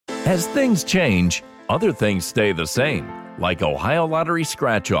As things change, other things stay the same, like Ohio Lottery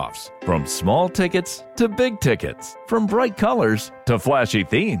scratch-offs. From small tickets to big tickets, from bright colors to flashy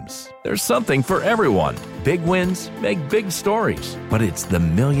themes. There's something for everyone. Big wins make big stories, but it's the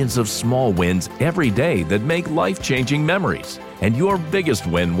millions of small wins every day that make life-changing memories. And your biggest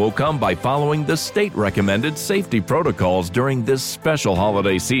win will come by following the state-recommended safety protocols during this special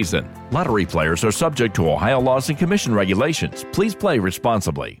holiday season. Lottery players are subject to Ohio laws and commission regulations. Please play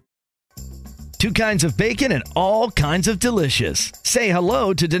responsibly. Two kinds of bacon and all kinds of delicious. Say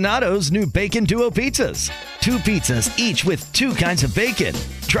hello to Donato's new Bacon Duo pizzas. Two pizzas, each with two kinds of bacon.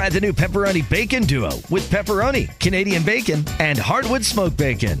 Try the new Pepperoni Bacon Duo with pepperoni, Canadian bacon, and hardwood smoked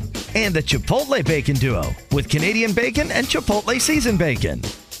bacon. And the Chipotle Bacon Duo with Canadian bacon and Chipotle seasoned bacon.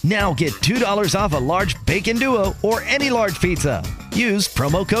 Now get $2 off a large Bacon Duo or any large pizza. Use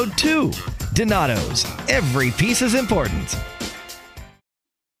promo code 2. Donato's. Every piece is important.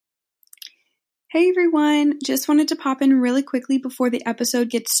 Hey everyone, just wanted to pop in really quickly before the episode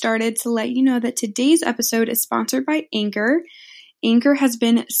gets started to let you know that today's episode is sponsored by Anchor. Anchor has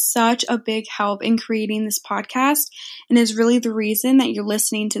been such a big help in creating this podcast and is really the reason that you're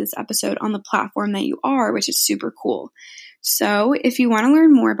listening to this episode on the platform that you are, which is super cool. So if you want to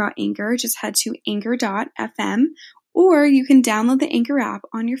learn more about Anchor, just head to anchor.fm or you can download the Anchor app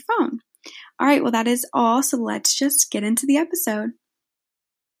on your phone. All right, well that is all, so let's just get into the episode.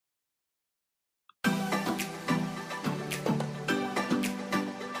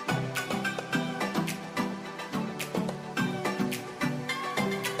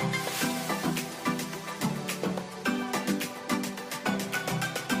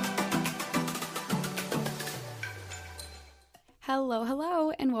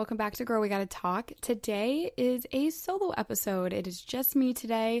 Hello, and welcome back to Girl We Gotta Talk. Today is a solo episode. It is just me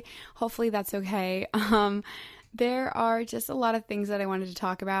today. Hopefully that's okay. There are just a lot of things that I wanted to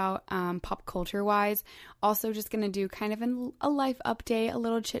talk about, pop culture wise. Also just going to do kind of a life update, a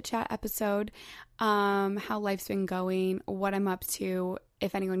little chit chat episode, how life's been going, what I'm up to,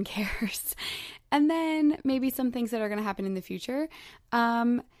 if anyone cares, and then maybe some things that are going to happen in the future.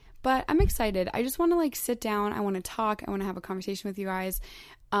 But I'm excited. I just want to sit down. I want to talk. I want to have a conversation with you guys.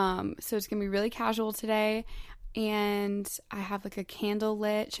 So it's going to be really casual today. And I have a candle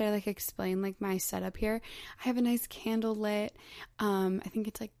lit. Should I explain my setup here? I have a nice candle lit. I think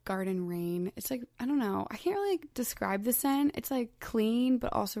it's garden rain. It's I don't know. I can't really describe the scent. It's clean,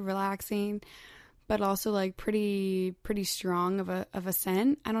 but also relaxing, but also pretty strong of a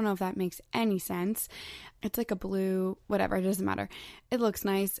scent. I don't know if that makes any sense. It's a blue, whatever, it doesn't matter. It looks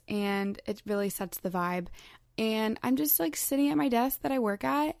nice and it really sets the vibe. And I'm just sitting at my desk that I work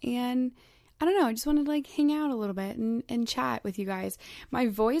at, and I don't know, I just wanted to hang out a little bit and chat with you guys. My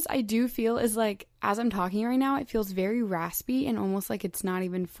voice, I do feel is as I'm talking right now, it feels very raspy and almost it's not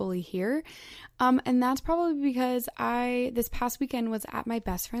even fully here. And that's probably because this past weekend was at my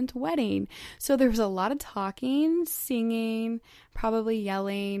best friend's wedding. So there was a lot of talking, singing, probably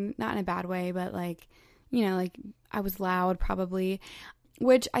yelling, not in a bad way, but I was loud probably,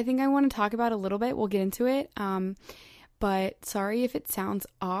 which I think I want to talk about a little bit. We'll get into it. But sorry if it sounds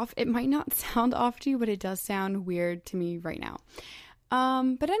off. It might not sound off to you, but it does sound weird to me right now.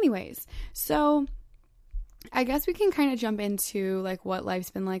 But anyways, so I guess we can kind of jump into what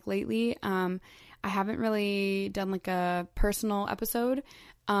life's been like lately. I haven't really done a personal episode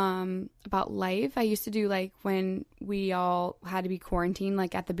about life. I used to do when we all had to be quarantined,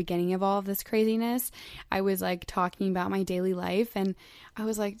 at the beginning of all of this craziness. I was talking about my daily life, and I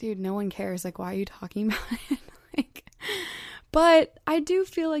was dude, no one cares. Why are you talking about it? But I do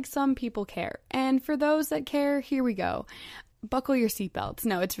feel some people care. And for those that care, here we go. Buckle your seatbelts.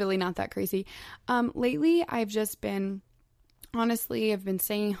 No, it's really not that crazy. Lately, I've been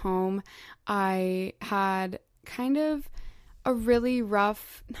staying home. I had kind of a really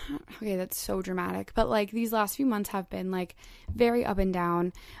rough, okay, that's so dramatic, but these last few months have been very up and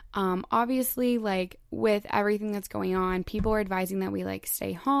down. Obviously, with everything that's going on, people are advising that we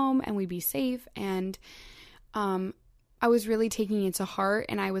stay home and we be safe, and I was really taking it to heart,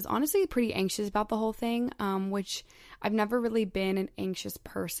 and I was honestly pretty anxious about the whole thing, which I've never really been an anxious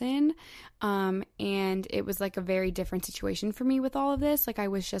person, and it was a very different situation for me with all of this. I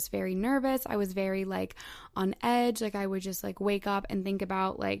was just very nervous. I was very on edge. I would just wake up and think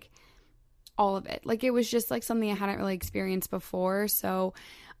about all of it. It was just something I hadn't really experienced before. So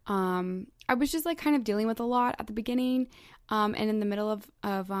I was just kind of dealing with a lot at the beginning, and in the middle of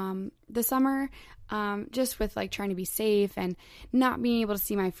the summer, just with trying to be safe and not being able to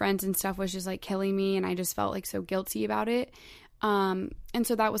see my friends and stuff was just killing me, and I just felt so guilty about it. And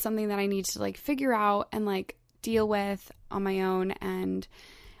so that was something that I needed to figure out and deal with on my own. And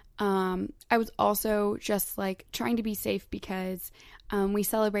I was also just like trying to be safe because we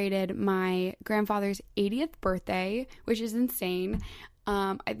celebrated my grandfather's 80th birthday, which is insane.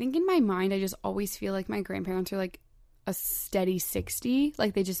 I think in my mind, I just always feel like my grandparents are like a steady 60,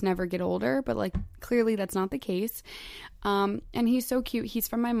 like they just never get older, but like clearly that's not the case. And he's so cute. He's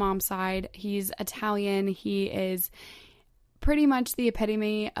from my mom's side. He's Italian. He is pretty much the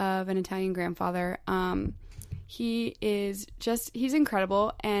epitome of an Italian grandfather. He's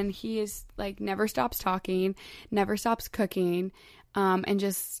incredible, and he is like never stops talking, never stops cooking, and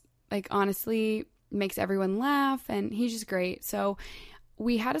just like honestly makes everyone laugh, and he's just great. So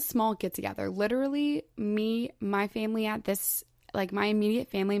we had a small get together, literally me, my family at this, like my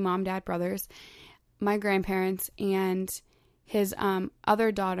immediate family, mom, dad, brothers, my grandparents, and his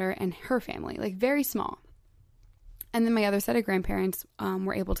other daughter and her family, like very small. And then my other set of grandparents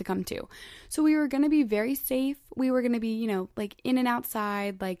were able to come too. So we were going to be very safe. We were going to be, like in and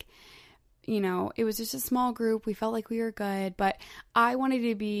outside, like, it was just a small group. We felt like we were good, but I wanted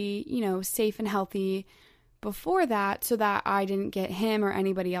to be, safe and healthy before that so that I didn't get him or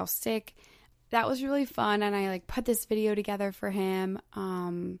anybody else sick. That was really fun. And I like put this video together for him,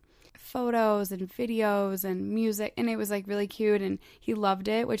 photos and videos and music. And it was like really cute, and he loved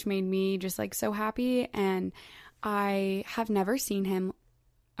it, which made me just like so happy. And I have never seen him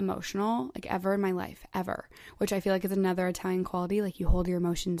emotional, like ever in my life, ever, which I feel like is another Italian quality. Like you hold your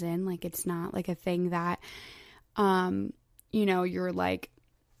emotions in, like it's not like a thing that, you're like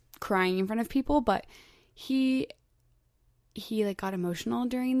crying in front of people, but he like got emotional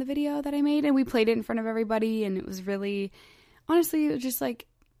during the video that I made, and we played it in front of everybody, and it was really, honestly, it was just like,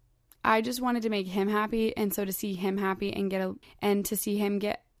 I just wanted to make him happy, and so to see him happy and to see him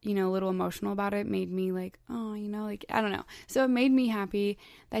get a little emotional about it made me like, oh, like, I don't know. So it made me happy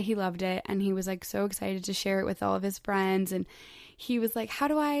that he loved it. And he was like so excited to share it with all of his friends. And he was like, how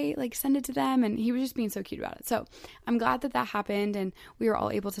do I like send it to them? And he was just being so cute about it. So I'm glad that happened, and we were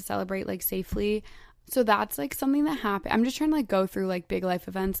all able to celebrate like safely. So that's like something that happened. I'm just trying to like go through like big life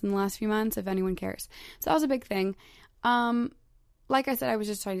events in the last few months, if anyone cares. So that was a big thing. Like I said, I was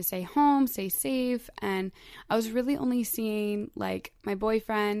just trying to stay home, stay safe, and I was really only seeing like my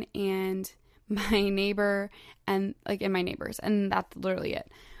boyfriend and my neighbor and my neighbors, and that's literally it,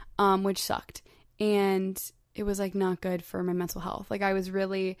 which sucked. And it was like not good for my mental health. Like I was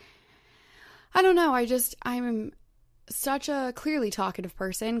really, I don't know, I'm such a clearly talkative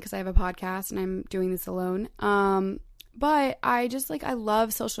person because I have a podcast and I'm doing this alone. But I just like, I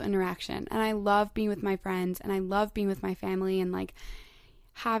love social interaction, and I love being with my friends, and I love being with my family, and like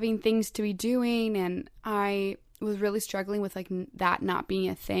having things to be doing. And I was really struggling with like that not being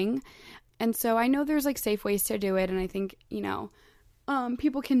a thing. And so I know there's like safe ways to do it. And I think,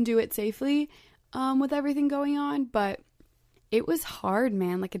 people can do it safely, with everything going on, but it was hard,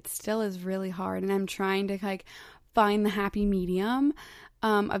 man. Like it still is really hard. And I'm trying to like find the happy medium,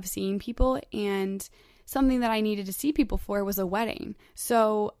 of seeing people, and something that I needed to see people for was a wedding.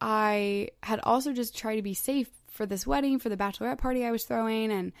 So I had also just tried to be safe for this wedding, for the bachelorette party I was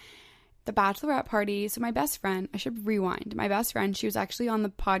throwing, and the bachelorette party. So my best friend, I should rewind. My best friend, she was actually on the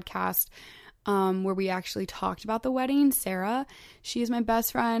podcast where we actually talked about the wedding, Sarah. She is my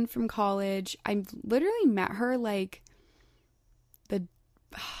best friend from college. I literally met her like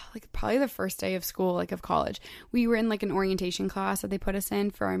probably the first day of school, like of college. We were in like an orientation class that they put us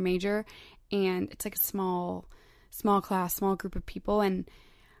in for our major, and it's like a small class, small group of people, and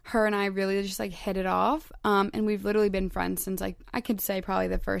her and I really just like hit it off. And we've literally been friends since like, I could say probably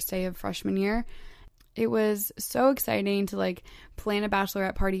the first day of freshman year. It was so exciting to like plan a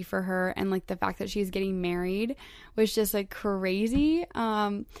bachelorette party for her, and like the fact that she's getting married was just like crazy.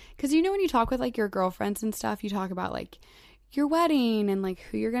 'Cause when you talk with like your girlfriends and stuff, you talk about like your wedding and like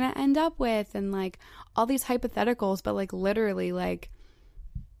who you're gonna end up with and like all these hypotheticals, but like literally like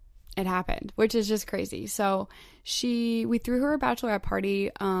it happened, which is just crazy. So we threw her a bachelorette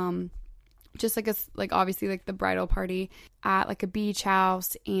party, just like obviously like the bridal party at like a beach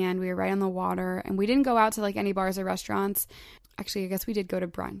house, and we were right on the water, and we didn't go out to like any bars or restaurants. Actually, I guess we did go to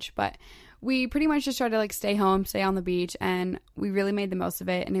brunch, but we pretty much just tried to like stay home, stay on the beach, and we really made the most of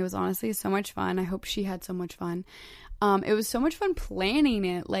it. And it was honestly so much fun. I hope she had so much fun. It was so much fun planning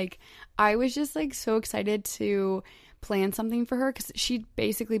it. Like I was just like so excited to plan something for her, because she'd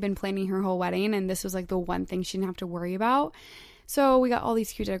basically been planning her whole wedding, and this was like the one thing she didn't have to worry about. So we got all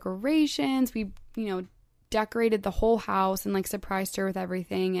these cute decorations. We, decorated the whole house and like surprised her with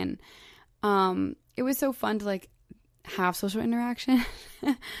everything. And it was so fun to like have social interaction,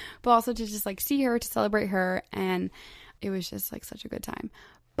 but also to just like see her, to celebrate her. And it was just like such a good time.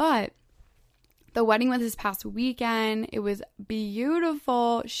 But The wedding was this past weekend. It was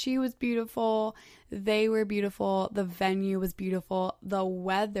beautiful. She was beautiful. They were beautiful. The venue was beautiful. The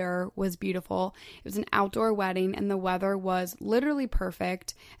weather was beautiful. It was an outdoor wedding and the weather was literally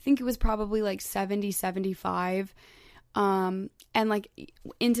perfect. I think it was probably like 70, 75. And like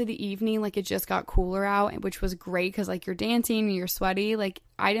into the evening, like it just got cooler out, which was great because like you're dancing and you're sweaty. Like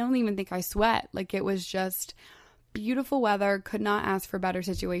I don't even think I sweat. Like it was just beautiful weather. Could not ask for a better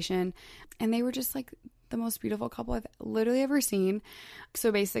situation. And they were just like the most beautiful couple I've literally ever seen.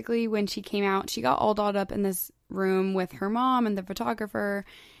 So basically when she came out, she got all dolled up in this room with her mom and the photographer.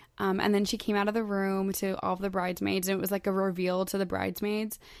 And then she came out of the room to all of the bridesmaids and it was like a reveal to the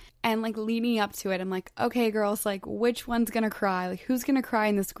bridesmaids. And like leading up to it, I'm like, okay, girls, like which one's going to cry? Like who's going to cry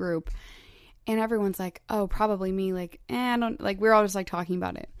in this group? And everyone's like, oh, probably me. Like, I don't, like, we're all just like talking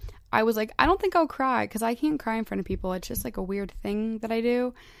about it. I was like, I don't think I'll cry because I can't cry in front of people. It's just like a weird thing that I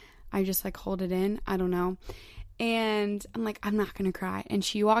do. I just like hold it in. I don't know. And I'm like, I'm not going to cry. And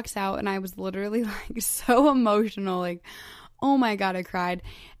she walks out and I was literally like so emotional. Like, oh my God, I cried.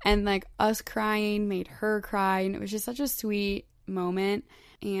 And like us crying made her cry. And it was just such a sweet moment.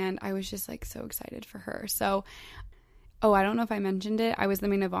 And I was just like so excited for her. So, oh, I don't know if I mentioned it. I was the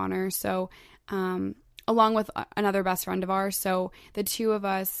maid of honor. So, along with another best friend of ours. So the two of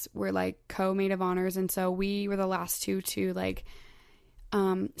us were like co-maid of honors. And so we were the last two to like,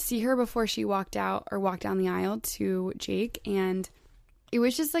 see her before she walked out or walked down the aisle to Jake. And it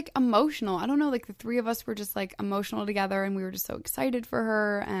was just like emotional. I don't know, like the three of us were just like emotional together and we were just so excited for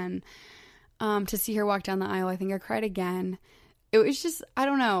her. And, to see her walk down the aisle, I think I cried again. It was just, I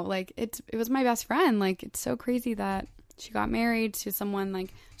don't know, like it was my best friend. Like it's so crazy that she got married to someone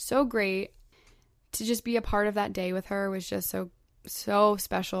like so great. To just be a part of that day with her was just so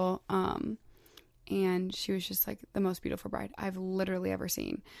special. And she was just like the most beautiful bride I've literally ever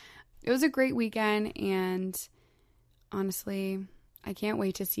seen. It was a great weekend and honestly, I can't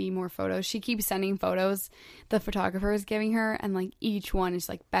wait to see more photos. She keeps sending photos the photographer is giving her and like each one is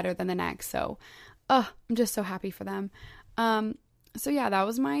like better than the next. So, I'm just so happy for them. So yeah, that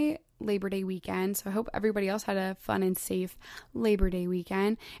was my Labor Day weekend. So I hope everybody else had a fun and safe Labor Day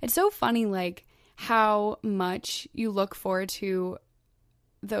weekend. It's so funny, like, how much you look forward to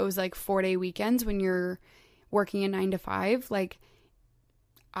those like 4-day weekends when you're working a 9 to 5. Like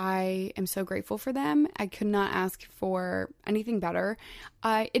I am so grateful for them. I could not ask for anything better.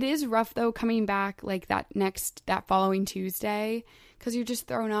 It is rough though coming back like that following Tuesday because you're just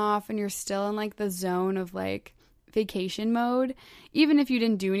thrown off and you're still in like the zone of like vacation mode. Even if you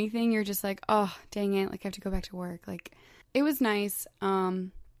didn't do anything, you're just like, oh dang it, like I have to go back to work. Like it was nice.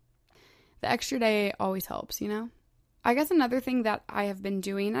 The extra day always helps, you know? I guess another thing that I have been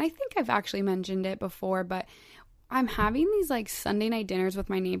doing, and I think I've actually mentioned it before, but I'm having these like Sunday night dinners with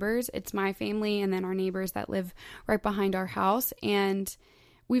my neighbors. It's my family and then our neighbors that live right behind our house. And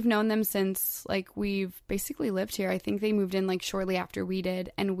we've known them since like we've basically lived here. I think they moved in like shortly after we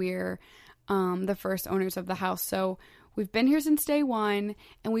did. And we're the first owners of the house. So we've been here since day one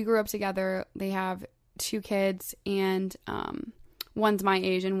and we grew up together. They have 2 kids and one's my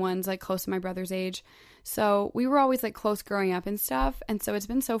age and one's like close to my brother's age. So we were always like close growing up and stuff. And so it's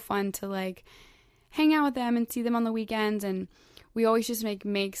been so fun to like hang out with them and see them on the weekends. And we always just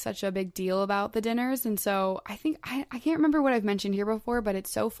make such a big deal about the dinners. And so I think, I can't remember what I've mentioned here before, but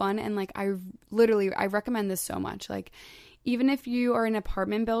it's so fun. And like, I recommend this so much. Like, even if you are in an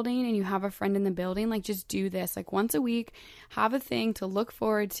apartment building and you have a friend in the building, like just do this. Like once a week, have a thing to look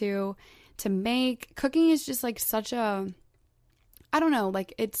forward to make. Cooking is just like such a, I don't know,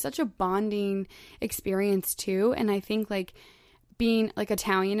 like it's such a bonding experience too. And I think like being like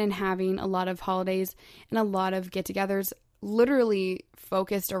Italian and having a lot of holidays and a lot of get-togethers literally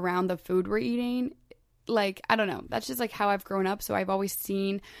focused around the food we're eating, like, I don't know, that's just like how I've grown up. So I've always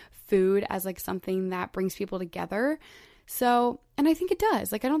seen food as like something that brings people together. So, and I think it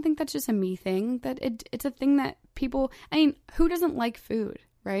does. Like, I don't think that's just a me thing, that it's a thing that people, I mean, who doesn't like food,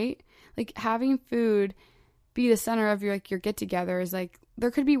 right? Like having food be the center of your get-together is like,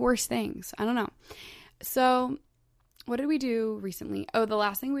 there could be worse things. I don't know. So what did we do recently? Oh, the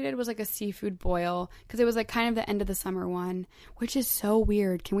last thing we did was like a seafood boil because it was like kind of the end of the summer one, which is so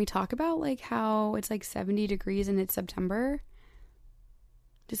weird. Can we talk about like how it's like 70 degrees and it's September?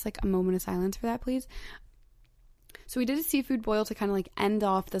 Just like a moment of silence for that, please. So we did a seafood boil to kind of like end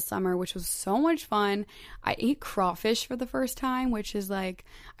off the summer, which was so much fun. I ate crawfish for the first time, which is like,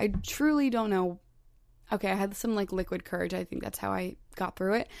 I truly don't know. Okay, I had some like liquid courage. I think that's how I got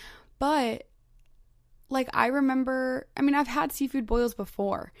through it. But like, I remember, I mean, I've had seafood boils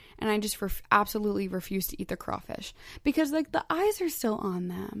before, and I just absolutely refuse to eat the crawfish because, like, the eyes are still on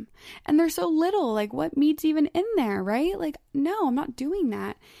them, and they're so little. Like, what meat's even in there, right? Like, no, I'm not doing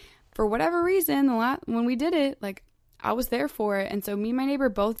that. For whatever reason, when we did it, like, I was there for it, and so me and my neighbor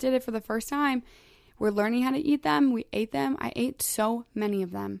both did it for the first time. We're learning how to eat them. We ate them. I ate so many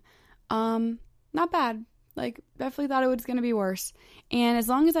of them. Not bad. Like, definitely thought it was going to be worse. And as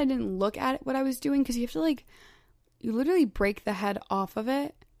long as I didn't look at what I was doing, because you have to, like, you literally break the head off of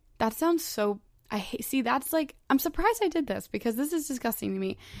it. That sounds so, that's like, I'm surprised I did this because this is disgusting to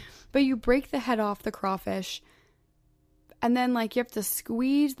me. But you break the head off the crawfish, and then, like, you have to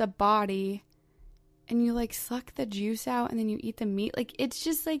squeeze the body, and you, like, suck the juice out, and then you eat the meat. Like, it's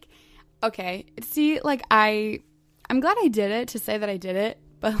just, like, okay. See, like, I'm glad I did it to say that I did it.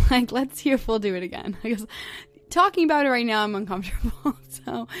 But, like, let's see if we'll do it again. Because talking about it right now, I'm uncomfortable.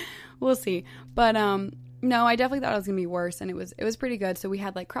 So, we'll see. But, no, I definitely thought it was going to be worse. And it was pretty good. So, we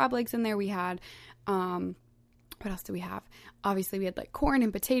had, like, crab legs in there. We had, what else do we have? Obviously, we had, like, corn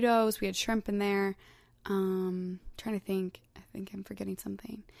and potatoes. We had shrimp in there. Trying to think. I think I'm forgetting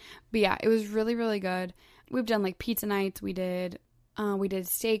something. But, yeah, it was really, really good. We've done, like, pizza nights. We did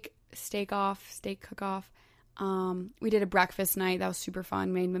steak cook-off. We did a breakfast night. That was super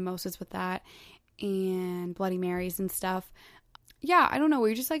fun. Made mimosas with that and Bloody Marys and stuff. Yeah, I don't know.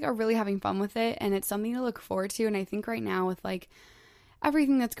 We just, like, are really having fun with it, and it's something to look forward to. And I think right now with, like,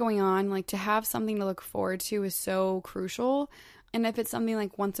 everything that's going on, like, to have something to look forward to is so crucial. And if it's something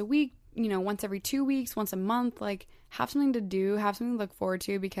like once a week, you know, once every 2 weeks, once a month, like, have something to do, have something to look forward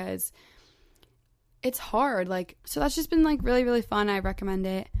to, because it's hard. Like, so that's just been, like, really, really fun. I recommend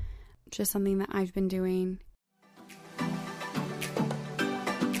it. Just something that I've been doing.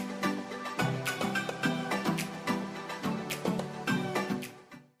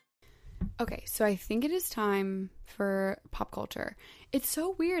 Okay, so I think it is time for pop culture. It's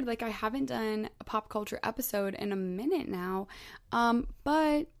so weird, like, I haven't done a pop culture episode in a minute now,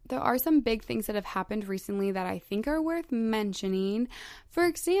 but there are some big things that have happened recently that I think are worth mentioning. For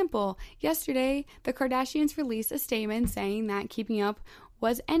example, yesterday, the Kardashians released a statement saying that Keeping Up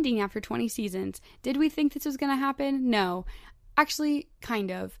was ending after 20 seasons. Did we think this was going to happen? No. Actually,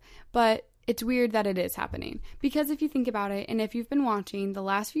 kind of, but it's weird that it is happening, because if you think about it, and if you've been watching the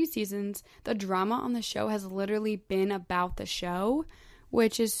last few seasons, the drama on the show has literally been about the show,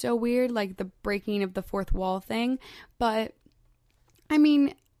 which is so weird, like the breaking of the fourth wall thing. But I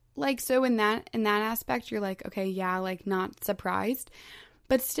mean, like, so in that aspect, you're like, okay, yeah, like, not surprised,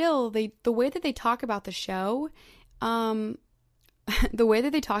 but still, the way that they talk about the show, the way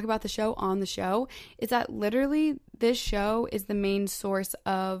that they talk about the show on the show is that literally this show is the main source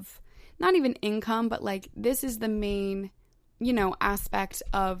of not even income, but, like, this is the main, you know, aspect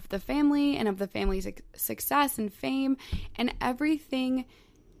of the family and of the family's success and fame and everything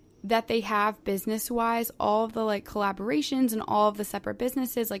that they have business-wise, all of the, like, collaborations and all of the separate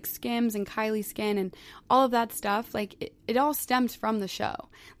businesses like Skims and Kylie Skin and all of that stuff, like, it all stems from the show.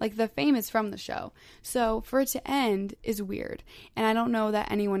 Like, the fame is from the show. So for it to end is weird. And I don't know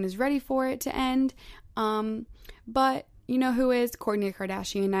that anyone is ready for it to end. But you know who is? Kourtney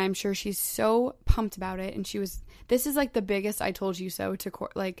Kardashian. I'm sure she's so pumped about it. And this is, like, the biggest I told you so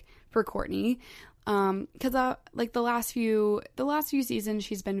for Kourtney. Because like the last few seasons,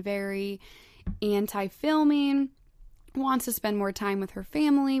 she's been very anti-filming, wants to spend more time with her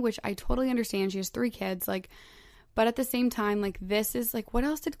family, which I totally understand. She has 3 kids, like, but at the same time, like, this is, like, what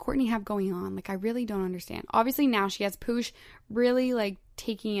else did Kourtney have going on? Like, I really don't understand. Obviously now she has Poosh really, like,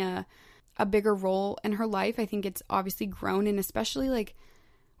 taking a bigger role in her life. I think it's obviously grown, and especially, like,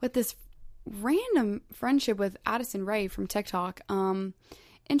 with this random friendship with Addison Rae from TikTok.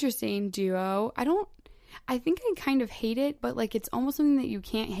 Interesting duo. I think I kind of hate it, but, like, it's almost something that you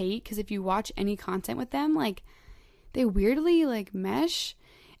can't hate, because if you watch any content with them, like, they weirdly, like, mesh.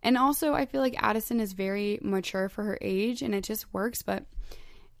 And also, I feel like Addison is very mature for her age, and it just works, but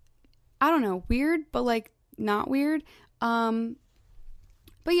I don't know, weird, but, like, not weird.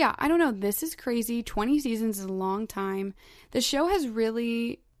 But yeah, I don't know. This is crazy. 20 seasons is a long time. The show has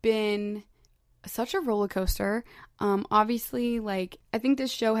really been such a roller coaster. Obviously, like, I think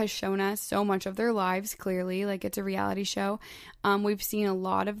this show has shown us so much of their lives, clearly. Like, it's a reality show. We've seen a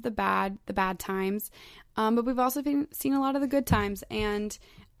lot of the bad times, but we've also seen a lot of the good times, and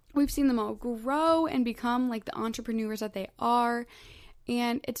we've seen them all grow and become, like, the entrepreneurs that they are,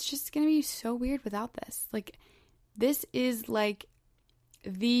 and it's just gonna be so weird without this. Like, this is, like,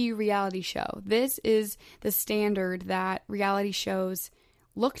 the reality show. This is the standard that reality shows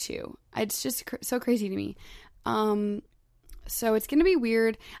look to. It's just so crazy to me. So it's going to be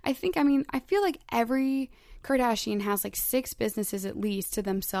weird. I feel like every Kardashian has like 6 businesses at least to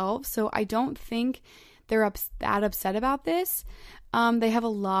themselves. So I don't think they're that upset about this. They have a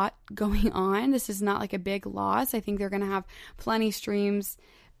lot going on. This is not like a big loss. I think they're going to have plenty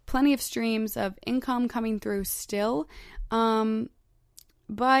of streams of income coming through still.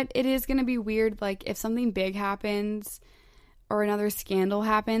 But it is going to be weird. Like if something big happens or another scandal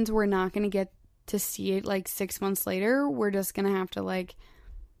happens, we're not going to get to see it like 6 months later. We're just going to have to like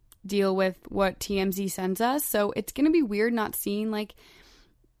deal with what TMZ sends us. So it's going to be weird not seeing like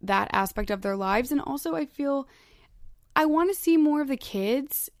that aspect of their lives. And also I feel I want to see more of the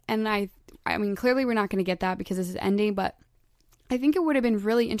kids. And I mean, clearly we're not going to get that because this is ending, but I think it would have been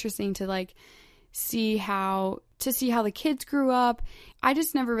really interesting to like see how the kids grew up. I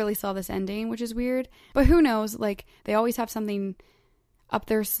just never really saw this ending, which is weird. But who knows? Like they always have something up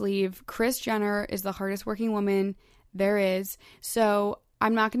their sleeve. Kris Jenner is the hardest working woman there is. So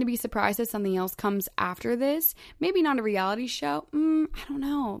I'm not going to be surprised if something else comes after this. Maybe not a reality show. I don't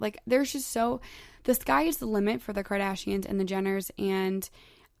know. Like there's just the sky is the limit for the Kardashians and the Jenners. And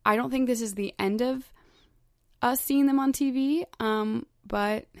I don't think this is the end of us seeing them on TV.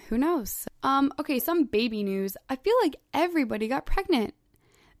 But who knows? Okay, some baby news. I feel like everybody got pregnant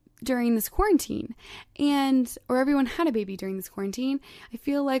during this quarantine or everyone had a baby during this quarantine. I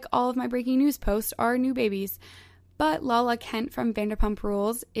feel like all of my breaking news posts are new babies. But Lala Kent from Vanderpump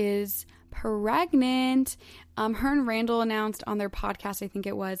Rules is pregnant. Her and Randall announced on their podcast, I think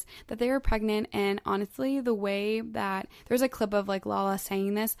it was, that they were pregnant. And honestly, the way that there's a clip of like Lala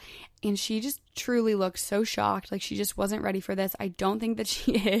saying this, and she just truly looked so shocked. Like she just wasn't ready for this. I don't think that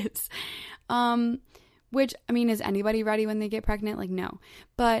she is. Which, I mean, is anybody ready when they get pregnant? Like, no.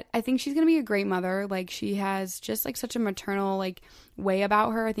 But I think she's going to be a great mother. Like, she has just, like, such a maternal, like, way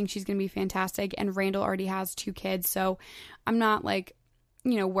about her. I think she's going to be fantastic. And Randall already has 2 kids. So I'm not, like,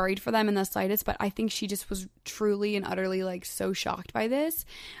 you know, worried for them in the slightest. But I think she just was truly and utterly, like, so shocked by this.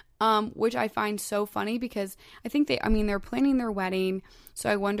 Which I find so funny because I think they're planning their wedding. So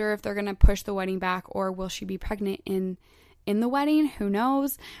I wonder if they're going to push the wedding back or will she be pregnant in the wedding? Who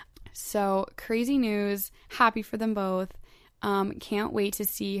knows? So crazy news. Happy for them both. Can't wait to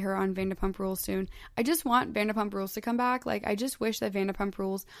see her on Vanderpump Rules soon. I just want Vanderpump Rules to come back. Like, I just wish that Vanderpump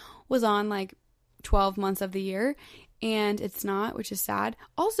Rules was on like 12 months of the year, and it's not, which is sad.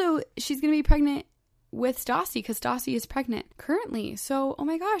 Also, she's going to be pregnant with Stassi because Stassi is pregnant currently. So, oh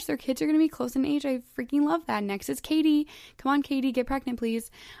my gosh, their kids are going to be close in age. I freaking love that. Next is Katie. Come on, Katie, get pregnant,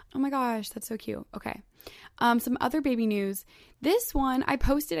 please. Oh my gosh, that's so cute. Okay. Some other baby news. This one I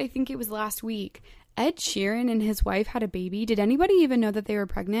posted, I think it was last week. Ed Sheeran and his wife had a baby. Did anybody even know that they were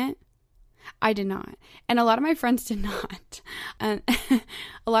pregnant? I did not. And a lot of my friends did not. And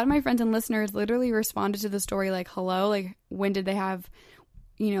a lot of my friends and listeners literally responded to the story like, hello, like when did they have,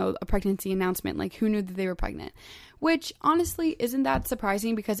 you know, a pregnancy announcement? Like who knew that they were pregnant? Which honestly isn't that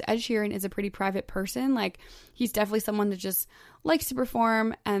surprising because Ed Sheeran is a pretty private person. Like he's definitely someone that just likes to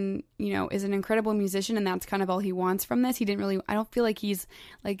perform and, you know, is an incredible musician, and that's kind of all he wants from this. I don't feel like he's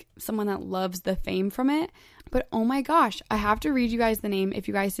like someone that loves the fame from it. But oh my gosh, I have to read you guys the name. If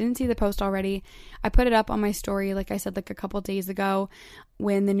you guys didn't see the post already, I put it up on my story, like I said, like a couple days ago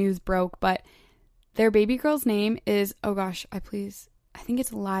when the news broke. But their baby girl's name is, oh gosh, I think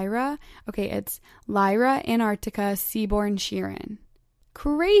it's Lyra. Okay, it's Lyra Antarctica Seaborn Sheeran.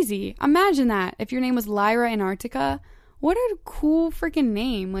 Crazy. Imagine that. If your name was Lyra Antarctica, what a cool freaking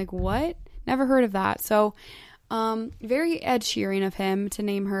name. Like what? Never heard of that. So, very Ed Sheeran of him to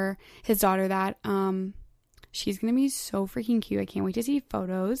name his daughter that. She's going to be so freaking cute. I can't wait to see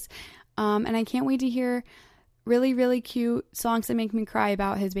photos. And I can't wait to hear really, really cute songs that make me cry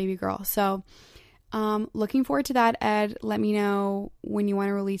about his baby girl. So, looking forward to that, Ed. Let me know when you want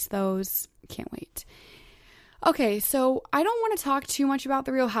to release those. Can't wait. Okay, so I don't want to talk too much about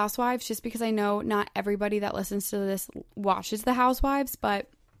The Real Housewives just because I know not everybody that listens to this watches The Housewives, but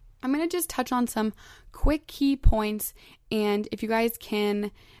I'm going to just touch on some quick key points, and if you guys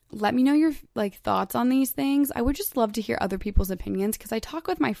can let me know your like thoughts on these things. I would just love to hear other people's opinions because I talk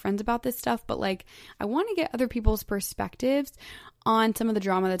with my friends about this stuff, but like I want to get other people's perspectives on some of the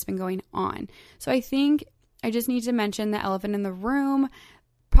drama that's been going on. So I think I just need to mention the elephant in the room.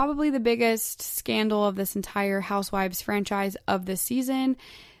 Probably the biggest scandal of this entire Housewives franchise of this season.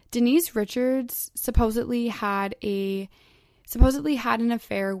 Denise Richards supposedly had an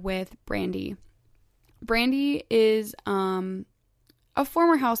affair with Brandy. Brandy is a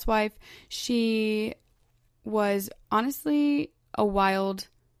former housewife. She was honestly a wild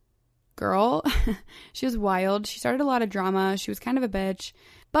girl. She was wild. She started a lot of drama. She was kind of a bitch.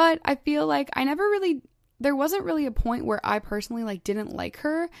 But I feel like I never really there wasn't really a point where I personally like didn't like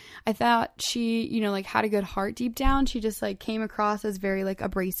her. I thought she, you know, like had a good heart deep down. She just like came across as very like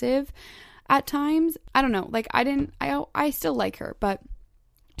abrasive at times. I don't know. Like I still like her, but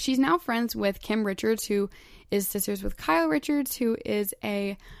she's now friends with Kim Richards, who is sisters with Kyle Richards, who is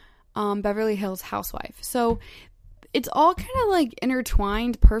a Beverly Hills housewife. So it's all kind of like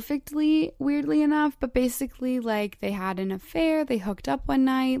intertwined perfectly, weirdly enough, but basically like they had an affair, they hooked up one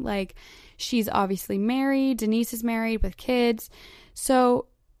night, like she's obviously married, Denise is married with kids. So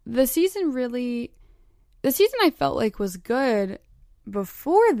the season I felt like was good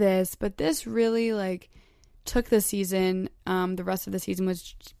before this, but this really like took the season. The rest of the season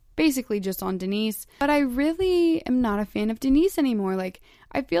was basically just on Denise, but I really am not a fan of Denise anymore. Like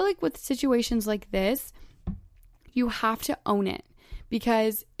I feel like with situations like this, you have to own it,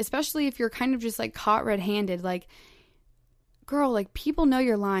 because especially if you're kind of just like caught red-handed, like, girl, like people know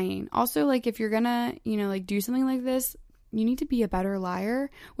you're lying. Also, like if you're gonna, you know, like do something like this, you need to be a better liar,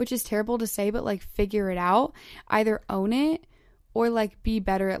 which is terrible to say, but like figure it out. Either own it or like be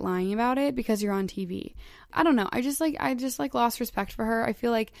better at lying about it because you're on TV. I don't know. I just lost respect for her. I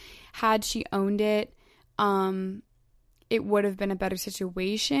feel like had she owned it, it would have been a better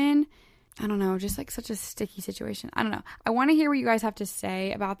situation. I don't know, just like such a sticky situation. I don't know. I want to hear what you guys have to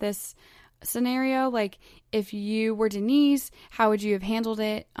say about this scenario. Like, if you were Denise, how would you have handled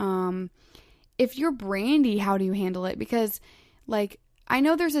it? If you're Brandy, how do you handle it? Because, like, I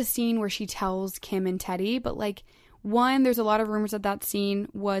know there's a scene where she tells Kim and Teddy, but, like, one, there's a lot of rumors that scene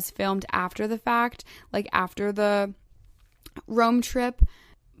was filmed after the fact, like, after the Rome trip.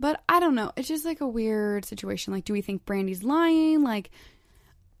 But I don't know. It's just, like, a weird situation. Like, do we think Brandy's lying? Like,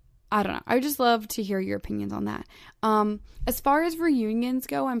 I don't know. I would just love to hear your opinions on that. As far as reunions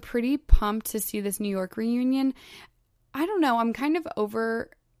go, I'm pretty pumped to see this New York reunion. I don't know. I'm kind of over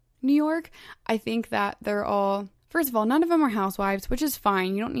New York. I think that they're all, first of all, none of them are housewives, which is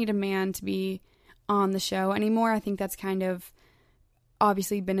fine. You don't need a man to be on the show anymore. I think that's kind of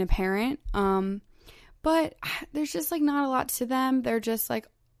obviously been apparent. But there's just like not a lot to them. They're just like,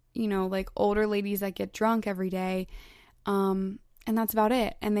 you know, like older ladies that get drunk every day. And that's about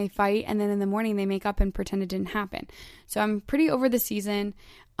it. And they fight, and then in the morning they make up and pretend it didn't happen. So I'm pretty over the season.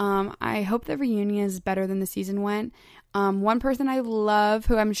 I hope the reunion is better than the season went. One person I love,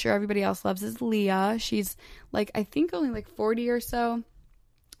 who I'm sure everybody else loves, is Leah. She's like, I think only like 40 or so.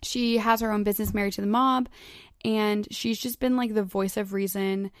 She has her own business, Married to the Mob, and she's just been like the voice of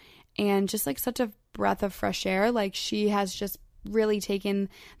reason and just like such a breath of fresh air. Like she has just really taken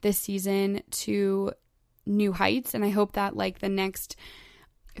this season to new heights, and I hope that like the next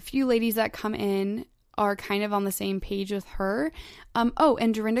few ladies that come in are kind of on the same page with her.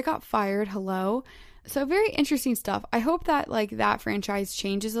 And Dorinda got fired. Hello. So very interesting stuff. I hope that like that franchise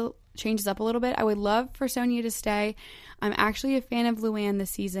changes up a little bit. I would love for Sonia to stay. I'm actually a fan of Luann this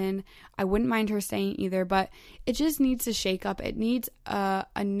season. I wouldn't mind her staying either, but it just needs to shake up. It needs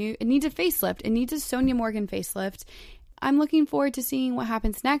it needs a facelift. It needs a Sonia Morgan facelift. I'm looking forward to seeing what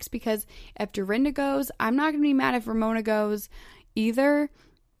happens next, because if Dorinda goes, I'm not going to be mad if Ramona goes either.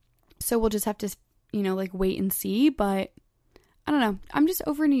 So we'll just have to, you know, like wait and see. But I don't know. I'm just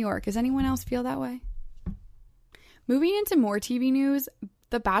over New York. Does anyone else feel that way? Moving into more TV news,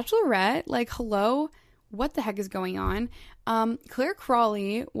 The Bachelorette, like, hello, what the heck is going on? Claire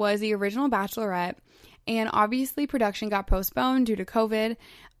Crawley was the original Bachelorette, and obviously production got postponed due to COVID.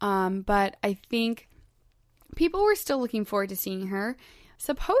 But I think people were still looking forward to seeing her.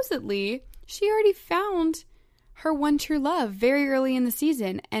 Supposedly, she already found her one true love very early in the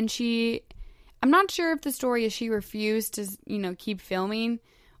season. And I'm not sure if the story is she refused to, you know, keep filming,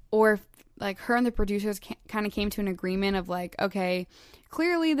 or if like her and the producers kind of came to an agreement of like, okay,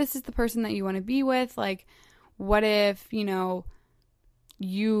 clearly this is the person that you want to be with. Like, what if, you know,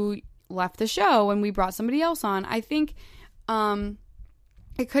 you left the show and we brought somebody else on? I think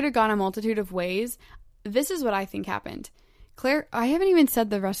it could have gone a multitude of ways. This is what I think happened. Claire, I haven't even said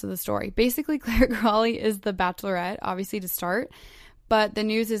the rest of the story. Basically, Claire Crawley is the Bachelorette, obviously, to start. But the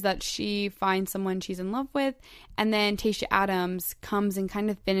news is that she finds someone she's in love with, and then Tayshia Adams comes and kind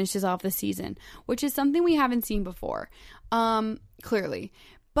of finishes off the season, which is something we haven't seen before, clearly.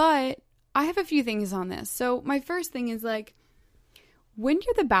 But I have a few things on this. So my first thing is, like, when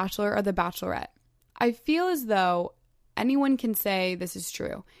you're the Bachelor or the Bachelorette, I feel as though anyone can say this is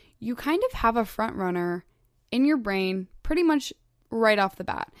true. You kind of have a front runner in your brain pretty much right off the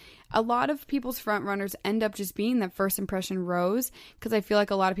bat. A lot of people's front runners end up just being that first impression rose, because I feel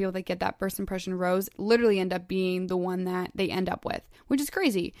like a lot of people that get that first impression rose literally end up being the one that they end up with, which is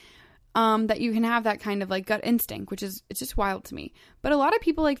crazy. That you can have that kind of like gut instinct, which is, it's just wild to me. But a lot of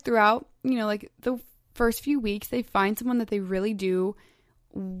people, like, throughout, you know, like the first few weeks, they find someone that they really do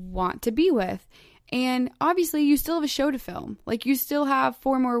want to be with. And obviously you still have a show to film. Like, you still have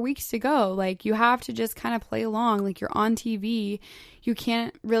 4 more weeks to go. Like, you have to just kind of play along. Like, you're on TV. You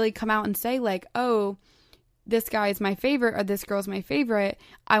can't really come out and say like, oh, this guy is my favorite or this girl's my favorite.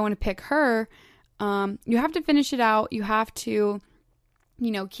 I want to pick her. You have to finish it out. You have to,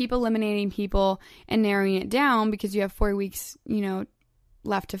 keep eliminating people and narrowing it down because you have 4 weeks,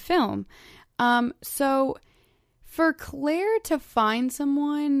 left to film. So for Claire to find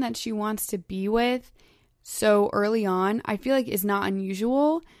someone that she wants to be with so early on, I feel like is not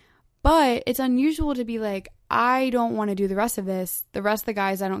unusual, but it's unusual to be like, I don't want to do the rest of this. The rest of the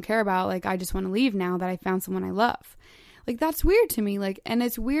guys I don't care about. Like, I just want to leave now that I found someone I love. Like, that's weird to me. Like, and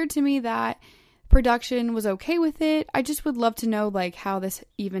it's weird to me that production was okay with it. I just would love to know like how this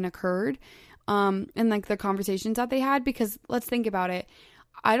even occurred, and like the conversations that they had, because let's think about it.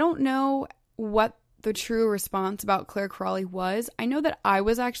 I don't know what the true response about Claire Crawley was. I know that I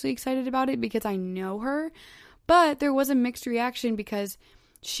was actually excited about it because I know her, but there was a mixed reaction because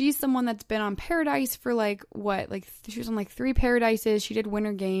she's someone that's been on Paradise for she was on like 3 Paradises. She did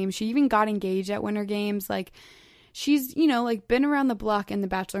Winter Games. She even got engaged at Winter Games. Like, she's, been around the block in the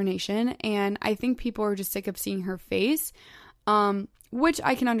Bachelor Nation, and I think people are just sick of seeing her face, which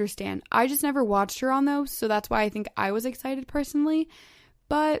I can understand. I just never watched her on those, so that's why I think I was excited personally.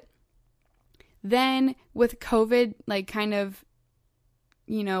 But then with COVID, like, kind of,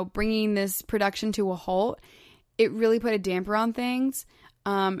 bringing this production to a halt, it really put a damper on things.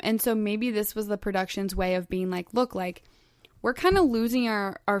 And so maybe this was the production's way of being like, look, like, we're kind of losing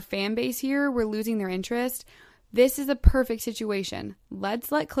our fan base here. We're losing their interest. This is a perfect situation.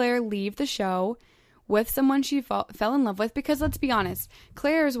 Let's let Claire leave the show with someone she fell in love with, because let's be honest,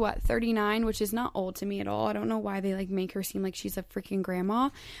 Claire is 39, which is not old to me at all. I don't know why they like make her seem like she's a freaking grandma,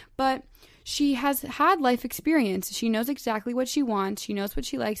 but she has had life experience. She knows exactly what she wants. She knows what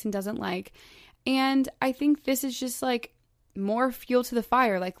she likes and doesn't like. And I think this is just like more fuel to the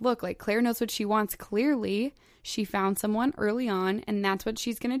fire. Like, look, like, Claire knows what she wants. Clearly, she found someone early on, and that's what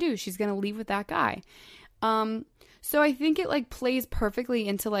she's going to do. She's going to leave with that guy. So I think it like plays perfectly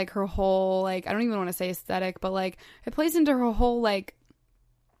into like her whole, like, I don't even want to say aesthetic, but like it plays into her whole like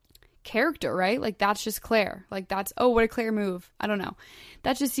character, right? Like, that's just Claire. Like, that's, oh, what a Claire move. I don't know.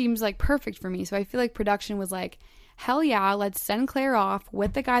 That just seems like perfect for me. So I feel like production was like, hell yeah, let's send Claire off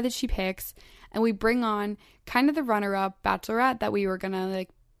with the guy that she picks, and we bring on kind of the runner-up Bachelorette that we were gonna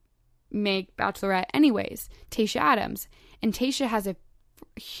like make Bachelorette anyways, Tayshia Adams. And Tayshia has a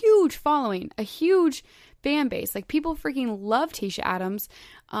huge following, a huge fan base. Like, people freaking love Tayshia Adams.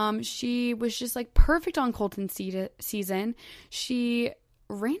 She was just like perfect on Colton's season. She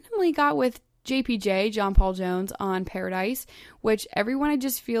randomly got with JPJ, John Paul Jones, on Paradise, which everyone I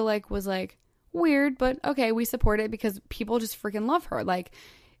just feel like was like weird, but okay, we support it because people just freaking love her. Like,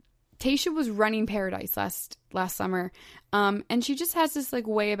 Tayshia was running Paradise last summer, and she just has this like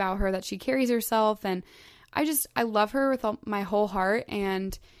way about her that she carries herself, and I love her with my whole heart.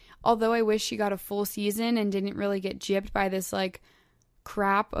 And although I wish she got a full season and didn't really get gypped by this like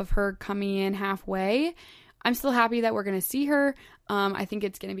crap of her coming in halfway, I'm still happy that we're going to see her. I think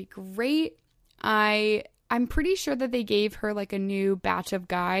it's going to be great. I'm pretty sure that they gave her like a new batch of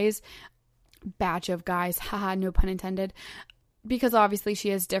guys, haha, no pun intended, because obviously she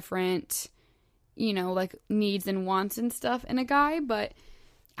has different, like needs and wants and stuff in a guy, but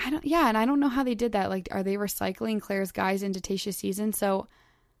and I don't know how they did that. Like, are they recycling Claire's guys into Tayshia's season? So,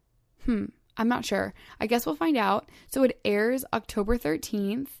 I'm not sure. I guess we'll find out. So it airs October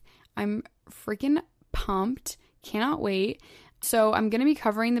 13th. I'm freaking pumped. Cannot wait. So I'm going to be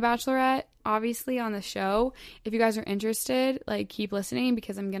covering The Bachelorette, obviously, on the show. If you guys are interested, like, keep listening,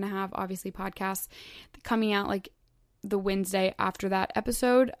 because I'm going to have, obviously, podcasts coming out, like, the Wednesday after that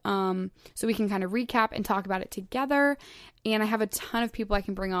episode, so we can kind of recap and talk about it together. And I have a ton of people I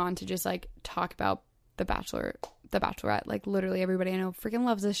can bring on to just like talk about The Bachelorette. Like, literally everybody I know freaking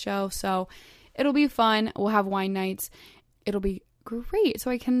loves this show, so it'll be fun. We'll have wine nights. It'll be great.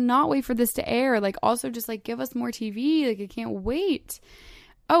 So I cannot wait for this to air. Like, also just like give us more TV. Like, I can't wait.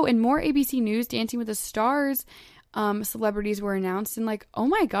 Oh, and more ABC News, Dancing with the Stars celebrities were announced, and like, oh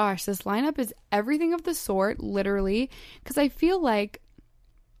my gosh, this lineup is everything of the sort, literally, because I feel like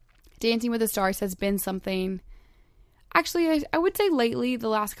Dancing with the Stars has been something, actually, I would say lately, the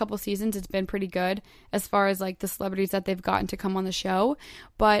last couple seasons, it's been pretty good as far as like the celebrities that they've gotten to come on the show.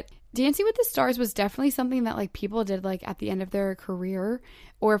 But Dancing with the Stars was definitely something that like people did like at the end of their career,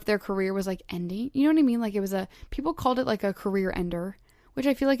 or if their career was like ending, you know what I mean? Like, it was people called it like a career ender, which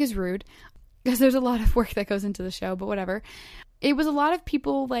I feel like is rude, because there's a lot of work that goes into the show, but whatever. It was a lot of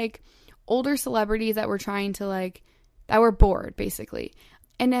people like older celebrities that were trying to like, that were bored basically.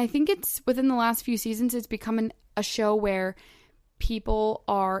 And I think it's within the last few seasons, it's become a show where people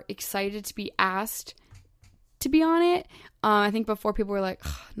are excited to be asked to be on it. I think before people were like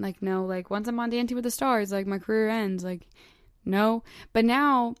no, like once I'm on Dancing with the Stars, like my career ends, like no. But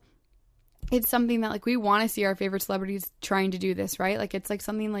now it's something that like we want to see our favorite celebrities trying to do this, right? Like it's like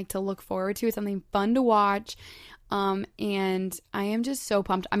something like to look forward to. It's something fun to watch. And I am just so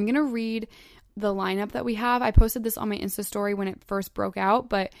pumped. I'm going to read the lineup that we have. I posted this on my Insta story when it first broke out,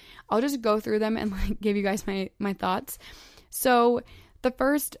 but I'll just go through them and like give you guys my thoughts. So the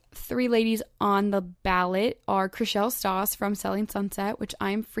first 3 ladies on the ballot are Chrishell Stause from Selling Sunset, which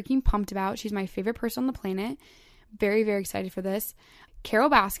I'm freaking pumped about. She's my favorite person on the planet. Very, very excited for this.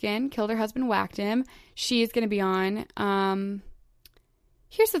 Carol Baskin, killed her husband, whacked him. She is going to be on.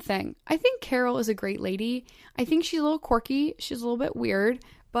 Here's the thing. I think Carol is a great lady. I think she's a little quirky. She's a little bit weird.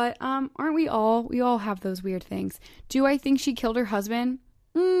 But aren't we all? We all have those weird things. Do I think she killed her husband?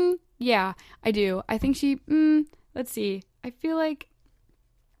 Yeah, I do. I think she... let's see. I feel like...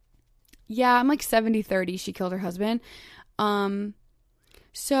 Yeah, I'm like 70-30 she killed her husband.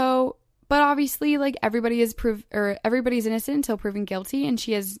 So... But obviously, like, everybody's innocent until proven guilty, and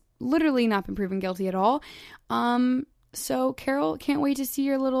she has literally not been proven guilty at all. So Carol, can't wait to see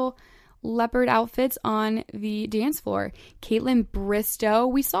your little leopard outfits on the dance floor. Caitlin Bristow,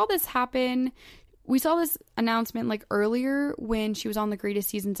 we saw this happen. We saw this announcement like earlier when she was on the Greatest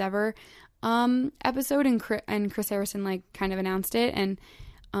Seasons Ever episode, and Chris Harrison like kind of announced it, and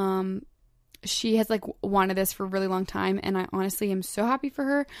she has like wanted this for a really long time, and I honestly am so happy for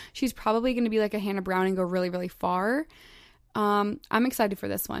her. She's probably going to be like a Hannah Brown and go really, really far. I'm excited for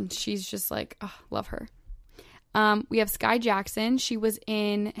this one. She's just like, love her. We have Sky Jackson. She was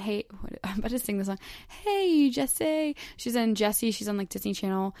in, I'm about to sing this song. Hey, Jessie. She's in Jessie. She's on like Disney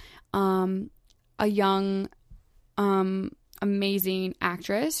Channel. A young, amazing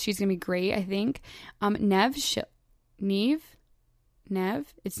actress. She's going to be great, I think. Neve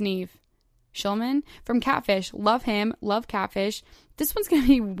Shulman from Catfish. Love him. Love Catfish. This one's going to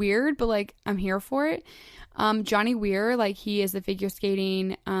be weird, but like I'm here for it. Johnny Weir, like he is the figure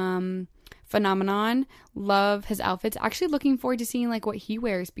skating phenomenon. Love his outfits. Actually looking forward to seeing like what he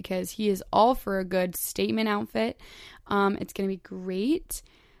wears, because he is all for a good statement outfit. It's going to be great.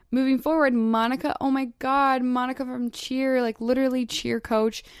 Moving forward, Monica. Oh my God. Monica from Cheer, like literally cheer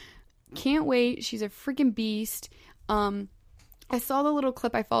coach. Can't wait. She's a freaking beast. I saw the little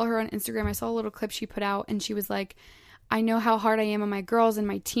clip. I follow her on Instagram. I saw a little clip she put out, and she was like, I know how hard I am on my girls and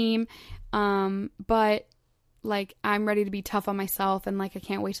my team. But like, I'm ready to be tough on myself, and like, I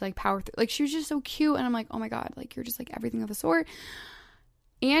can't wait to like power through. Like, she was just so cute. And I'm like, oh my God, like, you're just like everything of the sort.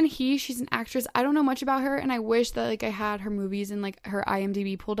 And she's an actress. I don't know much about her, and I wish that like I had her movies and like her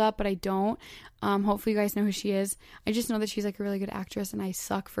IMDb pulled up, but I don't. Hopefully you guys know who she is. I just know that she's like a really good actress, and I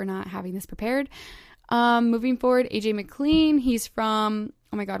suck for not having this prepared. Moving forward, AJ McLean. He's from,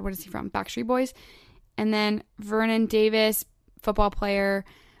 oh my God, what is he from? Backstreet Boys. And then Vernon Davis, football player.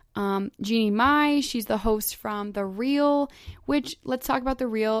 Jeannie Mai, she's the host from The Real, which, let's talk about The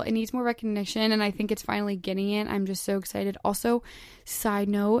Real. It needs more recognition, and I think it's finally getting it. I'm just so excited. Also, side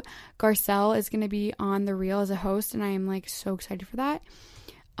note, Garcelle is going to be on The Real as a host, and I am like so excited for that.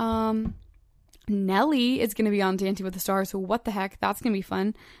 Nelly is going to be on Dancing with the Stars, so what the heck, that's going to be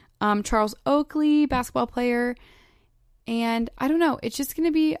fun. Charles Oakley, basketball player, and I don't know, it's just going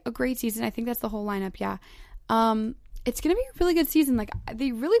to be a great season. I think that's the whole lineup. Yeah. It's going to be a really good season. Like,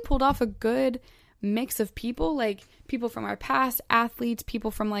 they really pulled off a good mix of people, like people from our past, athletes,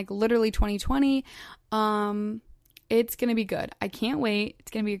 people from like literally 2020. It's going to be good. I can't wait. It's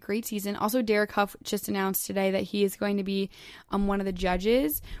going to be a great season. Also, Derek Huff just announced today that he is going to be one of the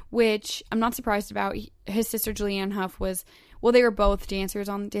judges, which I'm not surprised about. His sister Julianne Hough was, well, they were both dancers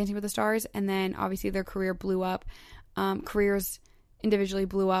on Dancing with the Stars, and then obviously their careers individually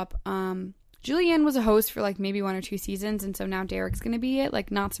blew up. Julianne was a host for like maybe 1 or 2 seasons, and so now Derek's going to be it. Like,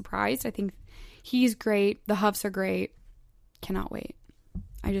 not surprised. I think he's great. The Huffs are great. Cannot wait.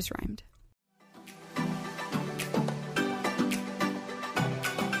 I just rhymed.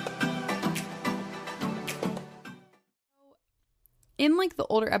 In like the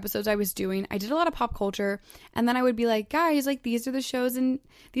older episodes I was doing, I did a lot of pop culture, and then I would be like, guys, like these are the shows and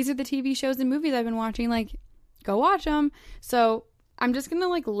these are the TV shows and movies I've been watching, like go watch them. So I'm just going to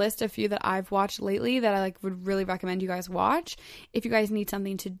like list a few that I've watched lately that I like would really recommend you guys watch if you guys need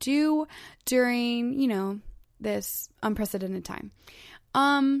something to do during, you know, this unprecedented time.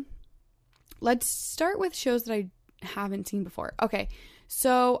 Let's start with shows that I haven't seen before. Okay.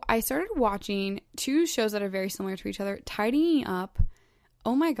 So I started watching 2 shows that are very similar to each other. Tidying Up.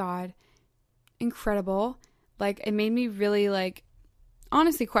 Oh my God. incredible. Like, it made me really, like,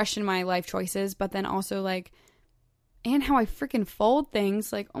 honestly question my life choices, but then also, like, and how I freaking fold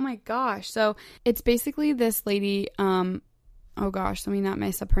things. Like, oh my gosh. So it's basically this lady, oh gosh, let me not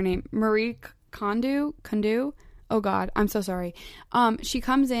mess up her name. Marie Kondo. Oh God, I'm so sorry. She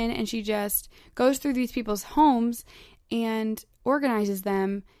comes in and she just goes through these people's homes and organizes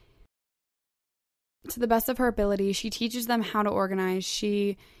them to the best of her ability. She teaches them how to organize.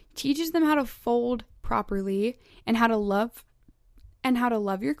 She teaches them how to fold properly and how to love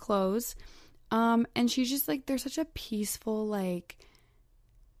your clothes. And she's just like, there's such a peaceful, like,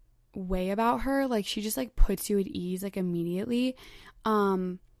 way about her. Like, she just, like, puts you at ease, like, immediately.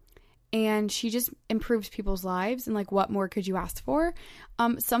 And she just improves people's lives. And, like, what more could you ask for?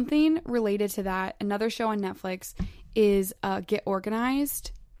 Something related to that, another show on Netflix is Get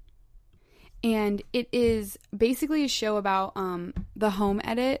Organized. And it is basically a show about the home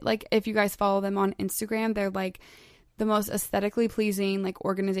edit. Like, if you guys follow them on Instagram, they're, like, the most aesthetically pleasing, like,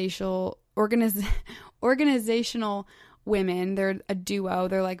 organizational women. They're a duo.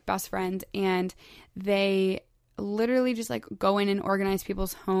 They're, like, best friends. And they literally just, like, go in and organize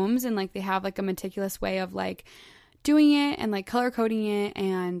people's homes. And, like, they have, like, a meticulous way of, like, doing it and, like, color coding it.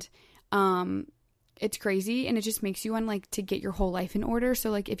 And it's crazy, and it just makes you want, like, to get your whole life in order.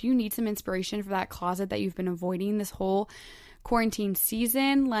 So, like, if you need some inspiration for that closet that you've been avoiding this whole quarantine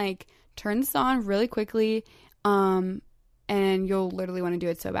season, like, turn this on really quickly, and you'll literally want to do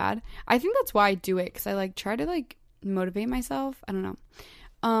it so bad. I think that's why I do it, because I, like, try to, like, motivate myself. I don't know.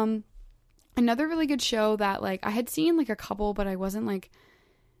 Another really good show that, like, I had seen, like, a couple, but I wasn't, like,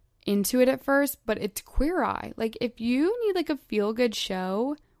 into it at first, but it's Queer Eye. Like, if you need, like, a feel-good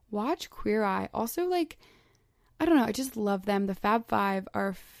show, watch Queer Eye. Also, like, I don't know, I just love them. The Fab Five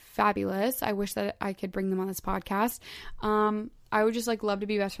are fabulous. I wish that I could bring them on this podcast. I would just, like, love to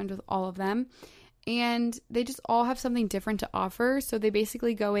be best friends with all of them. And they just all have something different to offer. So they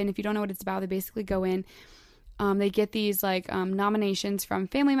basically go in, if you don't know what it's about, they basically go in, they get these, like, nominations from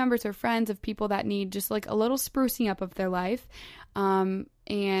family members or friends of people that need just, like, a little sprucing up of their life.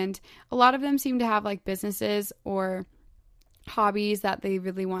 And a lot of them seem to have, like, businesses or hobbies that they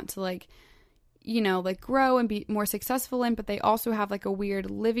really want to, like, you know, like, grow and be more successful in, but they also have, like, a weird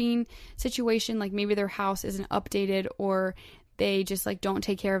living situation. Like, maybe their house isn't updated, or they just, like, don't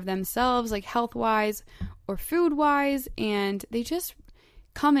take care of themselves, like, health-wise or food-wise, and they just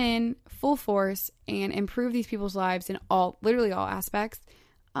come in full force and improve these people's lives in literally all aspects.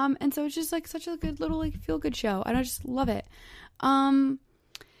 And so it's just, like, such a good little, like, feel-good show, and I just love it.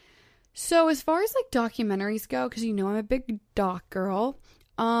 So as far as, like, documentaries go, because you know I'm a big doc girl,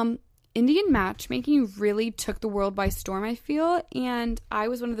 Indian Matchmaking really took the world by storm, I feel, and I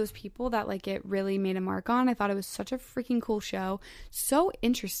was one of those people that, like, it really made a mark on. I thought it was such a freaking cool show, so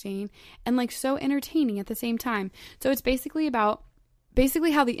interesting, and, like, so entertaining at the same time. So it's basically about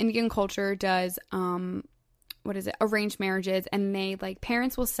how the Indian culture does, arranged marriages, and they, like,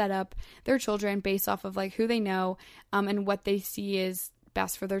 parents will set up their children based off of, like, who they know, and what they see is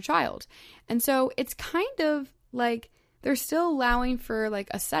best for their child. And so it's kind of like they're still allowing for, like,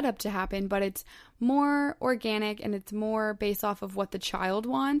 a setup to happen, but it's more organic and it's more based off of what the child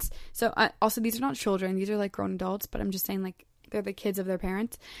wants. So also, these are not children, these are, like, grown adults, but I'm just saying, like, they're the kids of their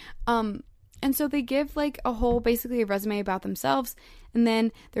parents. And so they give, like, basically a resume about themselves. And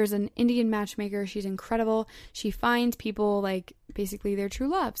then there's an Indian matchmaker. She's incredible. She finds people, like, basically their true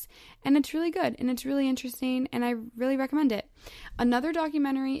loves. And it's really good. And it's really interesting. And I really recommend it. Another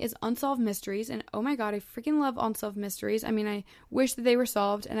documentary is Unsolved Mysteries. And oh my God, I freaking love Unsolved Mysteries. I mean, I wish that they were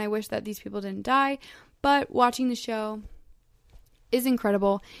solved. And I wish that these people didn't die. But watching the show is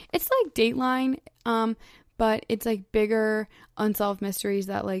incredible. It's like Dateline, but it's, like, bigger unsolved mysteries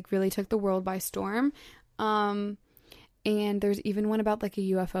that, like, really took the world by storm. And there's even one about, like, a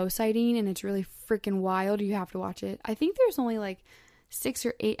UFO sighting, and it's really freaking wild. You have to watch it. I think there's only, like, 6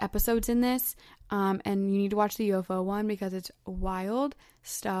 or 8 episodes in this, and you need to watch the UFO one because it's wild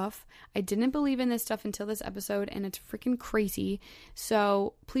stuff. I didn't believe in this stuff until this episode, and it's freaking crazy.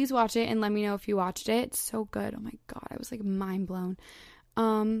 So please watch it and let me know if you watched it. It's so good. Oh my God, I was, like, mind blown.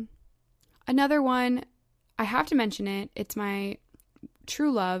 Another one, I have to mention it. It's my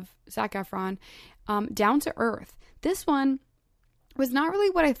true love, Zac Efron, Down to Earth. This one was not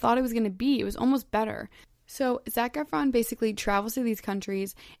really what I thought it was going to be. It was almost better. So Zac Efron basically travels to these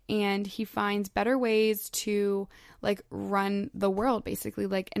countries and he finds better ways to, like, run the world, basically,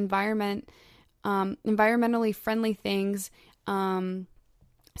 like, environmentally friendly things,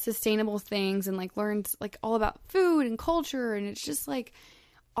 sustainable things, and, like, learns, like, all about food and culture, and it's just, like,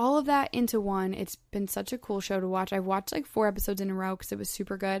 all of that into one. It's been such a cool show to watch. I've watched, like, 4 episodes in a row because it was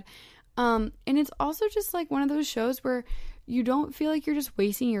super good. And it's also just like one of those shows where you don't feel like you're just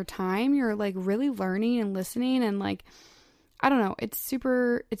wasting your time. You're like really learning and listening, and like, I don't know, it's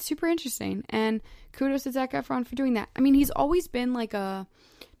super interesting. And kudos to Zac Efron for doing that. I mean, he's always been like a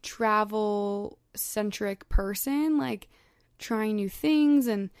travel centric person, like trying new things,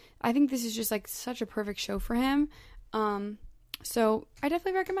 and I think this is just like such a perfect show for him. So I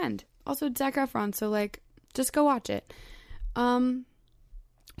definitely recommend. Also, it's Zac Efron, so like just go watch it.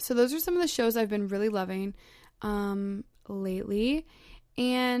 So those are some of the shows I've been really loving lately.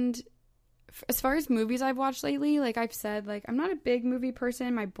 And as far as movies I've watched lately, like I've said, like I'm not a big movie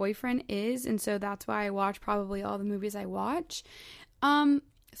person. My boyfriend is, and so that's why I watch probably all the movies I watch. Some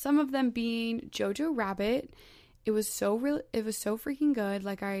of them being Jojo Rabbit. It was so freaking good.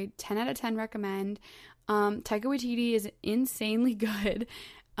 Like, I 10 out of 10 recommend. Taika Waititi is insanely good.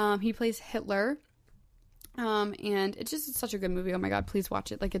 He plays Hitler. And it's just such a good movie. Oh my God, please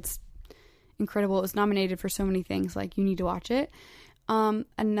watch it. Like, it's incredible. It was nominated for so many things. Like, you need to watch it.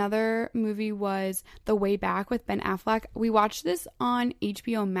 Another movie was The Way Back with Ben Affleck. We watched this on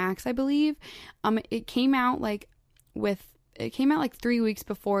HBO Max, I believe. It came out like 3 weeks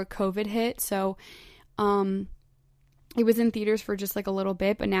before COVID hit. So, it was in theaters for just like a little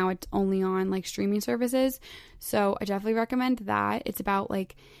bit, but now it's only on like streaming services. So I definitely recommend that. It's about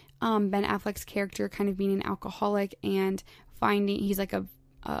like Ben Affleck's character kind of being an alcoholic and he's like a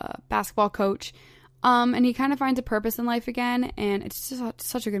basketball coach. And he kind of finds a purpose in life again. And it's just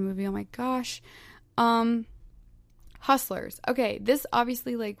such a good movie. Oh my gosh. Hustlers. Okay. This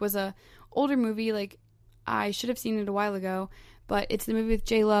obviously like was a older movie. Like, I should have seen it a while ago, but it's the movie with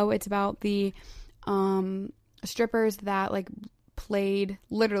J-Lo. It's about the, strippers that like played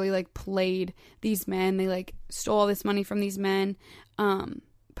these men. They like stole all this money from these men.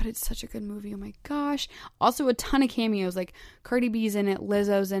 But it's such a good movie. Oh my gosh. Also a ton of cameos, like Cardi B's in it,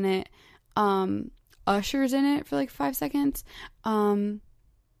 Lizzo's in it, Usher's in it for like 5 seconds. But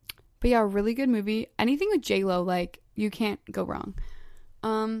yeah, really good movie. Anything with J-Lo, like, you can't go wrong.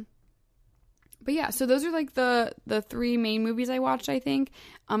 But yeah, so those are like the three main movies I watched, I think.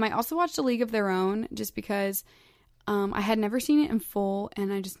 I also watched A League of Their Own just because I had never seen it in full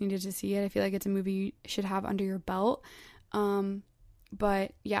and I just needed to see it. I feel like it's a movie you should have under your belt.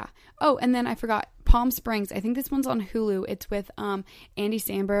 But yeah. Oh, and then I forgot Palm Springs. I think this one's on Hulu. It's with Andy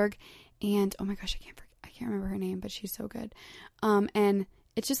Samberg and oh my gosh, I can't remember her name, but she's so good. And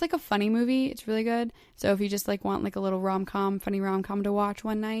it's just like a funny movie. It's really good. So if you just like want like a little funny rom-com to watch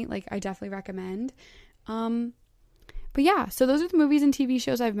one night, like I definitely recommend. But yeah, so those are the movies and TV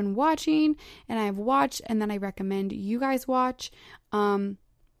shows I've been watching and I've watched and then I recommend you guys watch.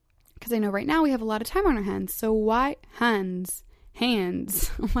 Because I know right now we have a lot of time on our hands. So why hands?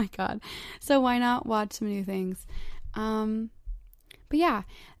 Oh my God. So why not watch some new things? But yeah,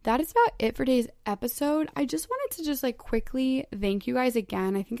 that is about it for today's episode. I just wanted to just like quickly thank you guys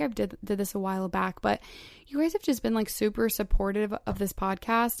again. I think I did this a while back, but you guys have just been like super supportive of this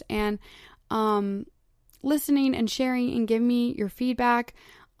podcast and listening and sharing and giving me your feedback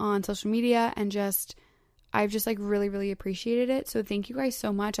on social media and I've just like really, really appreciated it. So thank you guys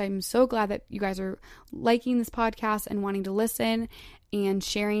so much. I'm so glad that you guys are liking this podcast and wanting to listen and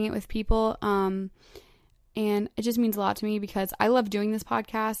sharing it with people. And it just means a lot to me because I love doing this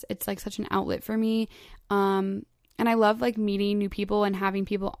podcast. It's like such an outlet for me. And I love like meeting new people and having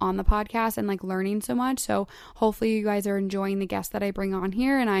people on the podcast and like learning so much. So hopefully you guys are enjoying the guests that I bring on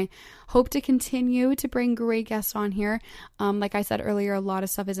here. And I hope to continue to bring great guests on here. Like I said earlier, a lot of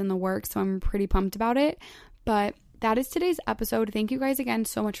stuff is in the works, so I'm pretty pumped about it. But that is today's episode. Thank you guys again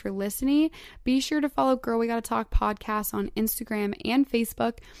so much for listening. Be sure to follow Girl We Gotta Talk podcast on Instagram and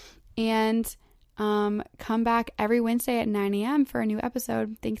Facebook. And come back every Wednesday at 9 a.m. for a new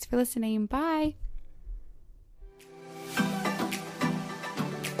episode. Thanks for listening. Bye.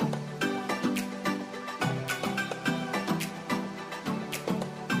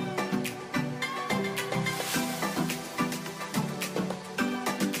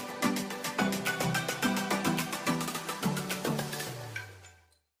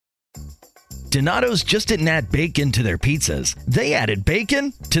 Donato's just didn't add bacon to their pizzas. They added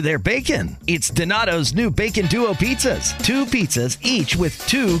bacon to their bacon. It's Donato's new Bacon Duo pizzas. 2 pizzas, each with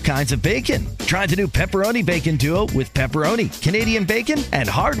 2 kinds of bacon. Try the new Pepperoni Bacon Duo with pepperoni, Canadian bacon, and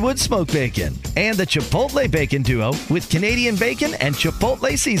hardwood smoked bacon. And the Chipotle Bacon Duo with Canadian bacon and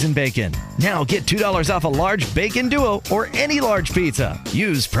Chipotle seasoned bacon. Now get $2 off a large Bacon Duo or any large pizza.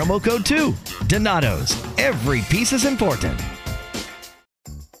 Use promo code 2. Donato's. Every piece is important.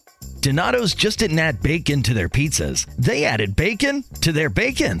 Donato's just didn't add bacon to their pizzas. They added bacon to their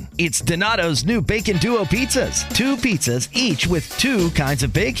bacon. It's Donato's new Bacon Duo pizzas. 2 pizzas, each with 2 kinds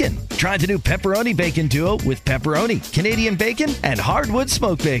of bacon. Try the new Pepperoni Bacon Duo with pepperoni, Canadian bacon, and hardwood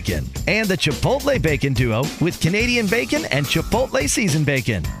smoked bacon. And the Chipotle Bacon Duo with Canadian bacon and Chipotle seasoned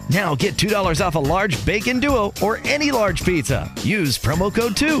bacon. Now get $2 off a large Bacon Duo or any large pizza. Use promo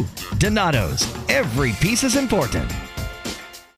code 2. Donato's. Every piece is important.